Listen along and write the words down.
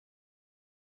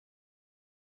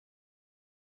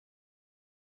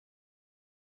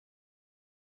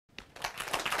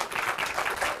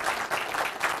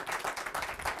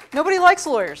Nobody likes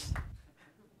lawyers.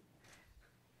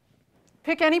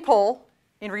 Pick any poll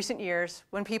in recent years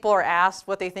when people are asked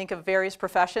what they think of various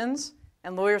professions,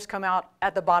 and lawyers come out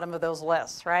at the bottom of those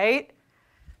lists, right?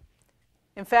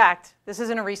 In fact, this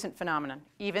isn't a recent phenomenon.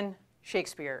 Even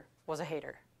Shakespeare was a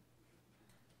hater.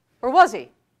 Or was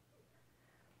he?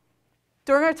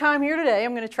 During our time here today,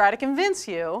 I'm going to try to convince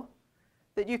you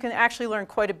that you can actually learn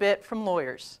quite a bit from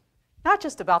lawyers. Not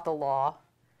just about the law,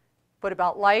 but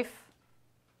about life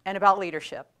and about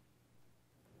leadership.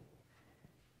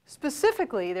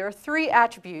 Specifically, there are 3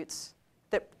 attributes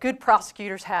that good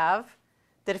prosecutors have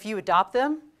that if you adopt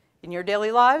them in your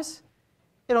daily lives,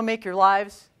 it'll make your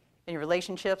lives and your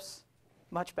relationships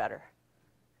much better.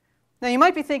 Now, you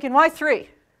might be thinking, why 3?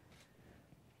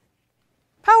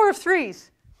 Power of 3s.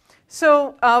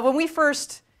 So when we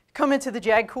first come into the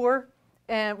JAG Corps,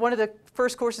 and one of the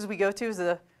first courses we go to is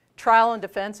the Trial and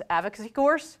Defense Advocacy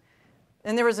course,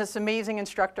 and there was this amazing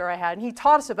instructor I had, and he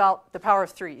taught us about the power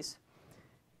of 3s.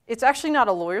 It's actually not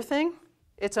a lawyer thing,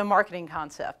 it's a marketing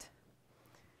concept.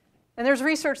 And there's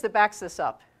research that backs this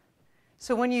up.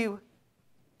 So when you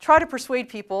try to persuade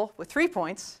people with 3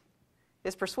 points,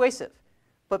 it's persuasive.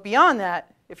 But beyond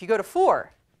that, if you go to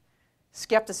 4,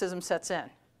 skepticism sets in.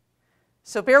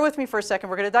 So bear with me for a second,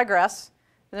 we're going to digress,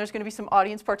 and there's going to be some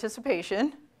audience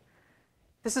participation.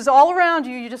 This is all around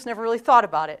you, you just never really thought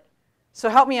about it. So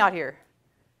help me out here.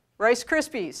 Rice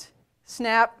Krispies,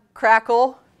 snap,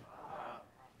 crackle.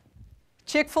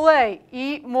 Chick-fil-A,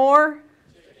 eat more.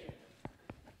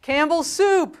 Campbell's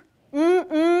soup,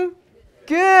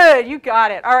 good, you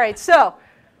got it. All right, so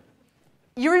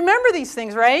you remember these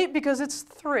things, right? Because it's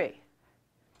 3.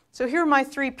 So here are my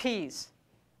 3 P's.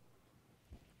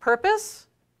 Purpose,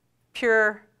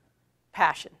 pure,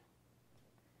 passion.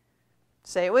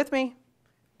 Say it with me.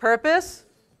 Purpose,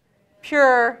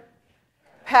 pure,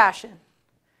 passion.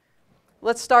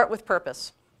 Let's start with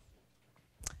purpose.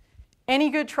 Any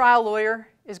good trial lawyer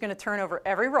is going to turn over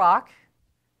every rock,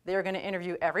 they're going to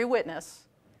interview every witness,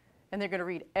 and they're going to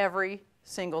read every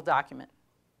single document.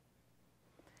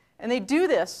 And they do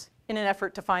this in an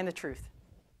effort to find the truth.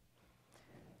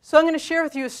 So I'm going to share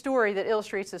with you a story that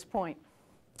illustrates this point.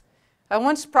 I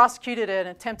once prosecuted an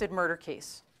attempted murder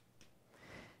case.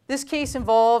 This case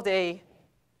involved a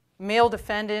male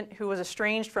defendant who was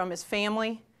estranged from his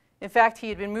family. In fact, he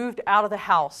had been moved out of the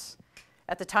house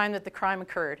at the time that the crime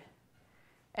occurred.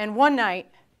 And one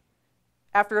night,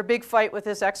 after a big fight with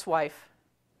his ex-wife,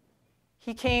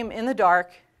 he came in the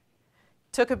dark,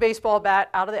 took a baseball bat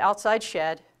out of the outside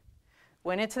shed,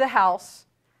 went into the house,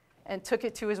 and took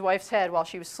it to his wife's head while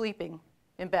she was sleeping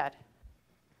in bed.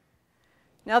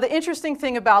 Now, the interesting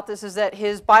thing about this is that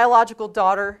his biological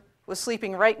daughter was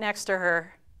sleeping right next to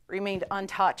her, remained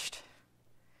untouched.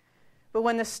 But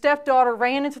when the stepdaughter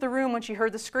ran into the room when she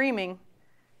heard the screaming,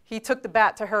 he took the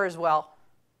bat to her as well.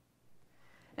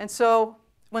 And so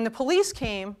when the police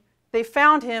came, they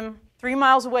found him 3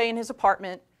 miles away in his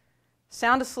apartment,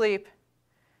 sound asleep,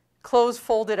 clothes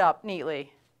folded up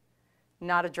neatly,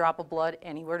 not a drop of blood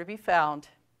anywhere to be found.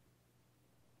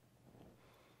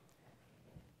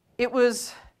 It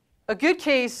was a good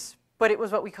case, but it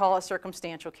was what we call a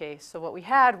circumstantial case. So what we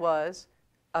had was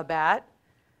a bat,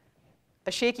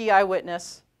 a shaky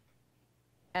eyewitness,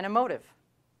 and a motive.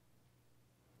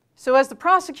 So as the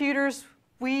prosecutors,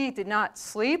 we did not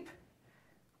sleep,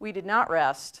 we did not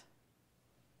rest.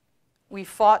 We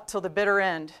fought till the bitter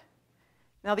end.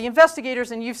 Now the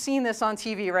investigators, and you've seen this on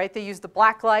TV, right? They used the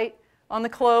black light on the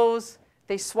clothes,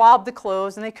 they swabbed the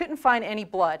clothes, and they couldn't find any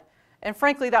blood. And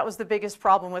frankly, that was the biggest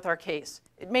problem with our case.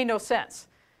 It made no sense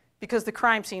because the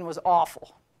crime scene was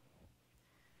awful.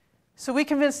 So we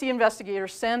convinced the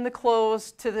investigators, send the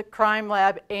clothes to the crime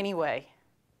lab anyway.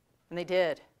 And they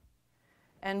did.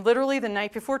 And literally the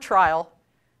night before trial,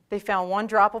 they found 1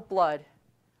 drop of blood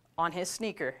on his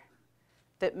sneaker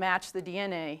that matched the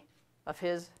DNA of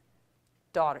his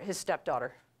daughter, his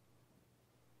stepdaughter.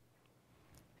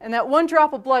 And that 1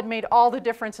 drop of blood made all the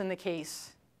difference in the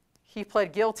case. He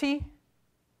pled guilty,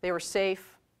 they were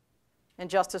safe, and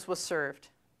justice was served.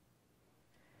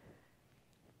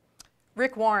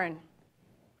 Rick Warren,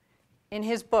 in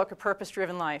his book, A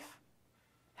Purpose-Driven Life,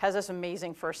 has this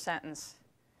amazing first sentence,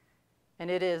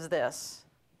 and it is this: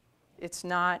 it's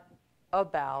not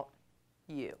about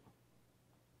you.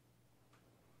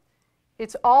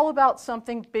 It's all about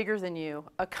something bigger than you,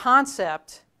 a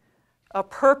concept, a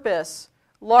purpose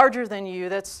larger than you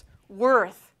that's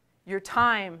worth your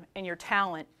time and your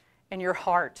talent and your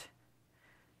heart.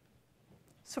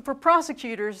 So for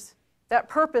prosecutors, that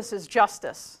purpose is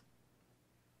justice.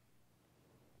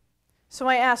 So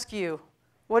I ask you,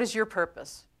 what is your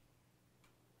purpose?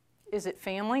 Is it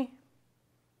family?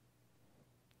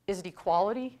 Is it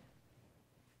equality?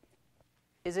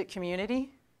 Is it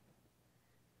community?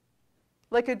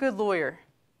 Like a good lawyer,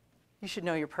 you should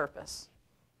know your purpose.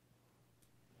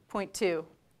 Point 2,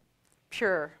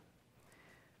 pure.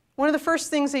 One of the first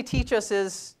things they teach us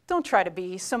is don't try to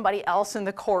be somebody else in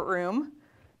the courtroom.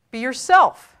 Be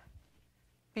yourself.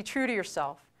 Be true to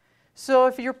yourself. So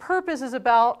if your purpose is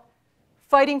about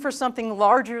fighting for something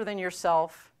larger than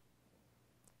yourself,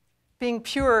 being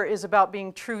pure is about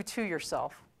being true to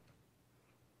yourself.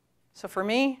 So for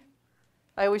me,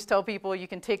 I always tell people you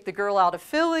can take the girl out of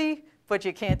Philly, but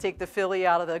you can't take the Philly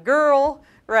out of the girl,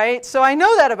 right? So I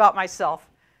know that about myself.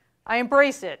 I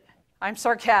embrace it. I'm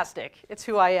sarcastic. It's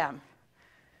who I am.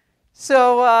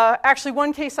 So actually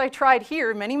one case I tried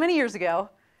here many, many years ago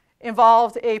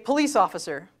involved a police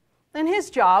officer. And his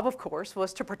job, of course,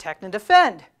 was to protect and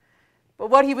defend. But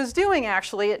what he was doing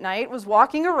actually at night was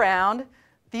walking around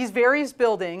these various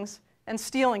buildings and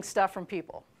stealing stuff from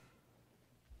people.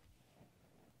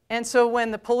 And so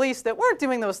when the police that weren't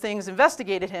doing those things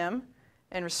investigated him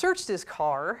and researched his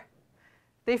car,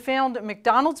 they found a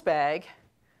McDonald's bag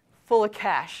full of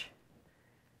cash,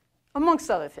 amongst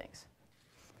other things.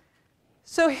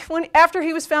 So after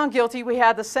he was found guilty, we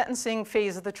had the sentencing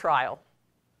phase of the trial.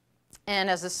 And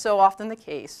as is so often the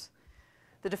case,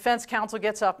 the defense counsel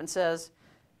gets up and says,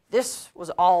 "This was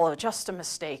all just a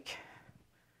mistake."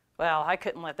 Well, I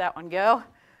couldn't let that one go.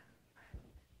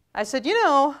 I said, you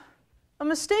know, a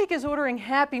mistake is ordering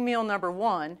Happy Meal number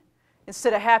 1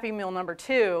 instead of Happy Meal number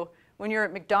 2 when you're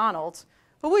at McDonald's.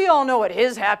 But we all know what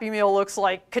his Happy Meal looks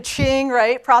like. Ka-ching,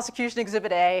 right? Prosecution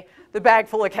Exhibit A, the bag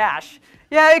full of cash.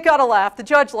 Yeah, it got a laugh. The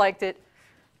judge liked it.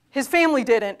 His family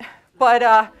didn't,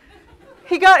 but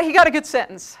he got a good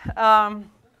sentence.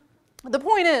 The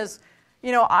point is,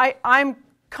 you know, I'm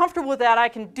comfortable with that. I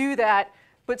can do that.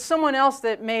 But someone else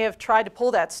that may have tried to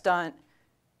pull that stunt,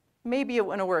 maybe it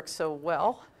wouldn't have worked so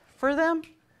well for them.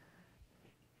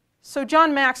 So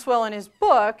John Maxwell in his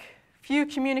book,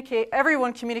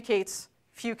 Everyone Communicates,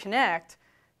 Few Connect,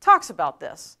 talks about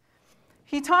this.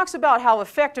 He talks about how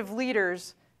effective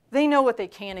leaders, they know what they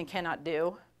can and cannot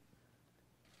do.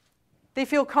 They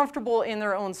feel comfortable in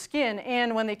their own skin,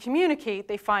 and when they communicate,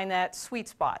 they find that sweet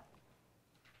spot.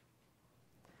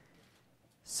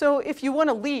 So if you want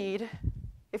to lead,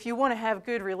 if you want to have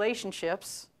good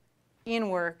relationships in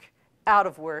work, out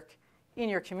of work, in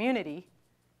your community,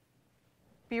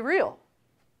 be real.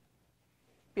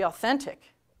 Be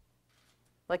authentic.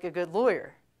 Like a good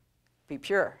lawyer, be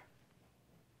pure.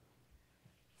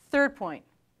 Third point,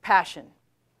 passion.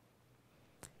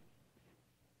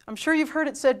 I'm sure you've heard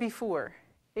it said before,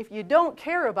 if you don't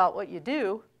care about what you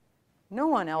do, no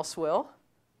one else will.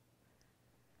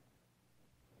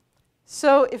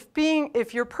 So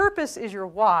if your purpose is your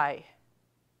why,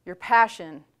 your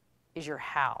passion is your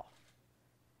how,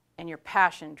 and your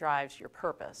passion drives your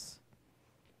purpose.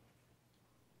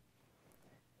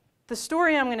 The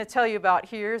story I'm going to tell you about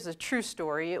here is a true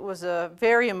story. It was a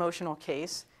very emotional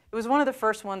case. It was one of the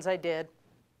first ones I did.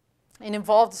 It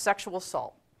involved sexual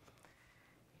assault.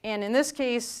 And in this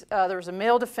case, there was a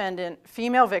male defendant,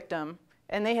 female victim,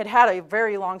 and they had had a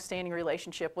very long-standing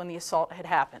relationship when the assault had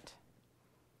happened.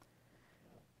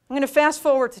 I'm going to fast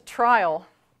forward to trial,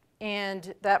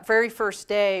 and that very first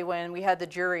day when we had the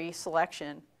jury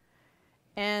selection.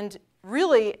 And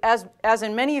really, as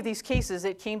in many of these cases,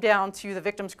 it came down to the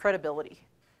victim's credibility,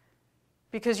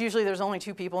 because usually there's only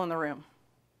 2 people in the room.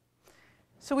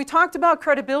 So we talked about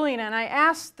credibility, and I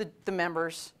asked the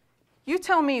members, you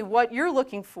tell me what you're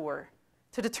looking for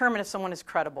to determine if someone is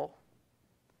credible.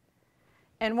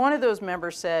 And one of those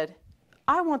members said,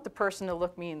 I want the person to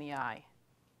look me in the eye.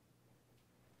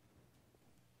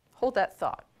 Hold that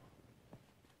thought.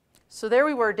 So there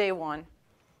we were, day 1.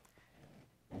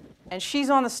 And she's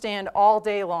on the stand all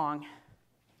day long.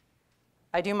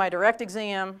 I do my direct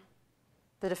exam,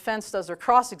 the defense does their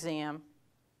cross-exam,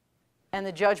 and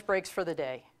the judge breaks for the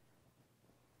day.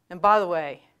 And by the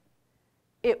way,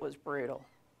 it was brutal.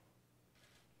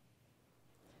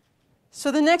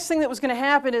 So the next thing that was going to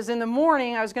happen is in the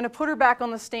morning, I was going to put her back on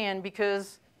the stand,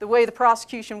 because the way the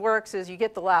prosecution works is you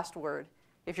get the last word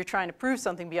if you're trying to prove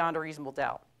something beyond a reasonable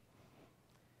doubt.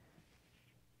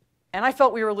 And I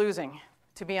felt we were losing,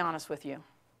 to be honest with you.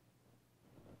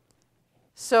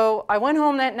 So I went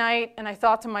home that night and I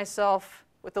thought to myself,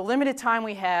 with the limited time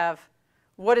we have,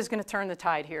 what is going to turn the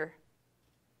tide here?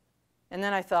 And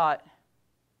then I thought,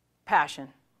 passion.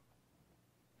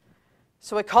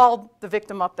 So I called the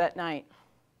victim up that night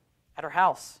at her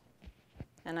house.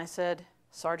 And I said,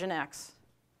 Sergeant X,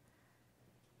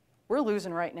 we're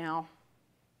losing right now.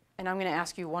 And I'm going to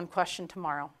ask you one question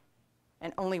tomorrow,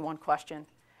 and only one question.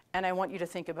 and I want you to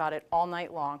think about it all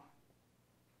night long.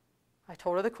 I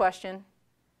told her the question,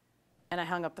 and I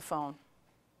hung up the phone.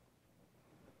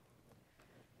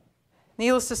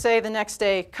 Needless to say, the next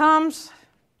day comes,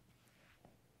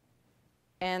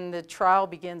 and the trial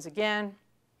begins again.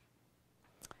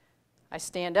 I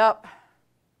stand up.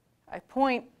 I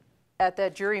point at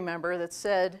that jury member that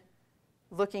said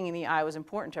looking in the eye was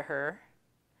important to her,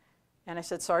 and I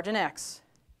said, Sergeant X,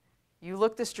 you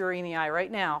look this jury in the eye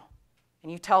right now,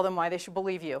 and you tell them why they should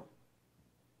believe you.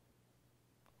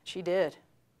 She did,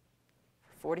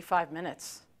 for 45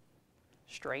 minutes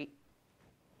straight,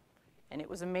 and it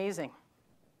was amazing.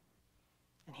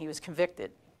 And he was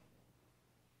convicted,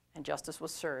 and justice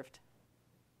was served.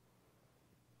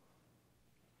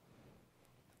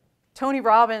 Tony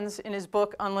Robbins, in his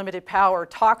book Unlimited Power,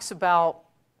 talks about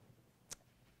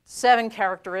 7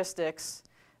 characteristics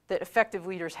that effective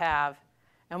leaders have,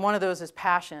 and one of those is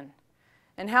passion.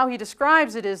 And how he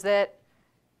describes it is that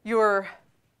your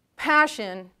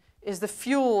passion is the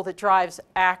fuel that drives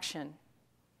action.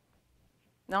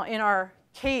 Now, in our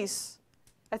case,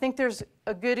 I think this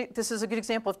is a good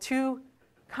example of 2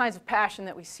 kinds of passion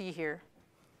that we see here.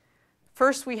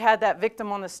 First, we had that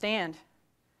victim on the stand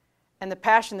and the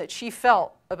passion that she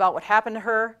felt about what happened to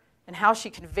her and how she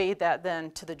conveyed that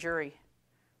then to the jury.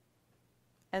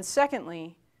 And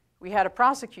secondly, we had a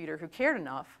prosecutor who cared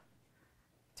enough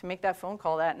to make that phone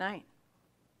call that night.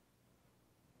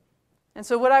 And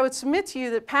so what I would submit to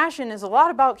you that passion is a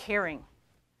lot about caring.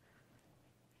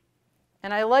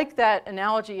 And I like that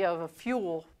analogy of a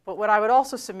fuel, but what I would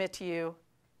also submit to you,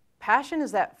 passion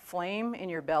is that flame in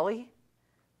your belly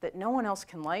that no one else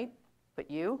can light but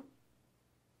you.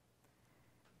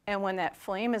 And when that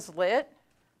flame is lit,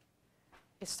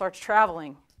 it starts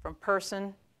traveling from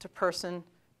person to person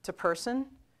to person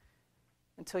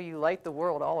until you light the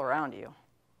world all around you.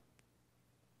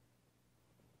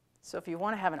 So if you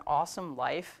want to have an awesome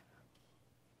life,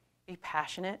 be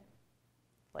passionate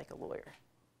like a lawyer.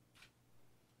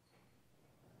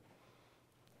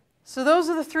 So those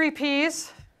are the 3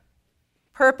 P's.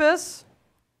 Purpose.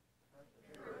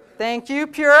 Thank you.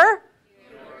 Pure.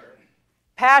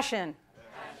 Passion.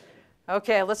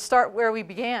 Okay, let's start where we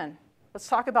began. Let's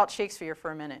talk about Shakespeare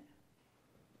for a minute.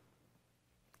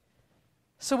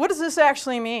 So what does this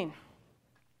actually mean?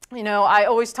 You know, I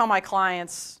always tell my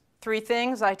clients 3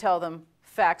 things. I tell them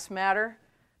facts matter,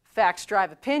 facts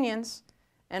drive opinions,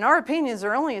 and our opinions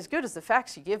are only as good as the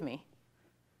facts you give me.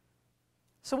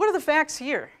 So what are the facts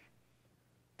here?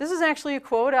 This is actually a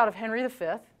quote out of Henry V,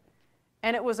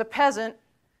 and it was a peasant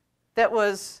that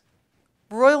was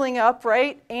roiling up,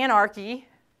 right? Anarchy.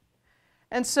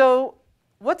 And so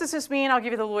what does this mean? I'll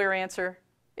give you the lawyer answer.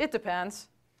 It depends.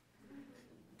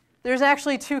 There's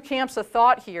actually 2 camps of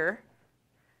thought here.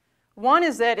 One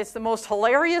is that it's the most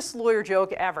hilarious lawyer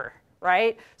joke ever,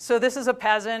 right? So this is a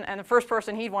peasant, and the first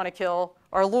person he'd want to kill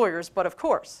are lawyers, but of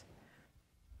course.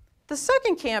 The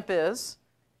second camp is,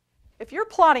 if you're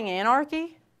plotting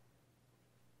anarchy,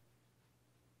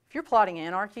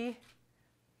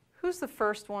 who's the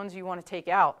first ones you want to take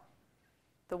out?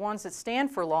 The ones that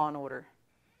stand for law and order,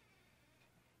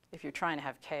 if you're trying to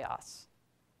have chaos.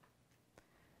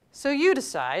 So you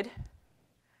decide.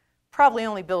 Probably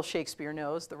only Bill Shakespeare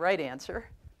knows the right answer.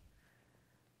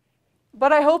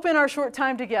 But I hope in our short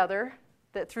time together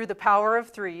that through the power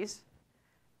of 3s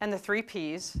and the 3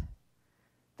 Ps,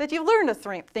 that you've learned a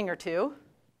thing or 2,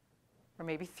 or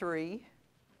maybe 3,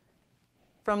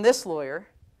 from this lawyer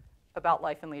about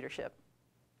life and leadership.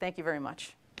 Thank you very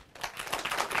much.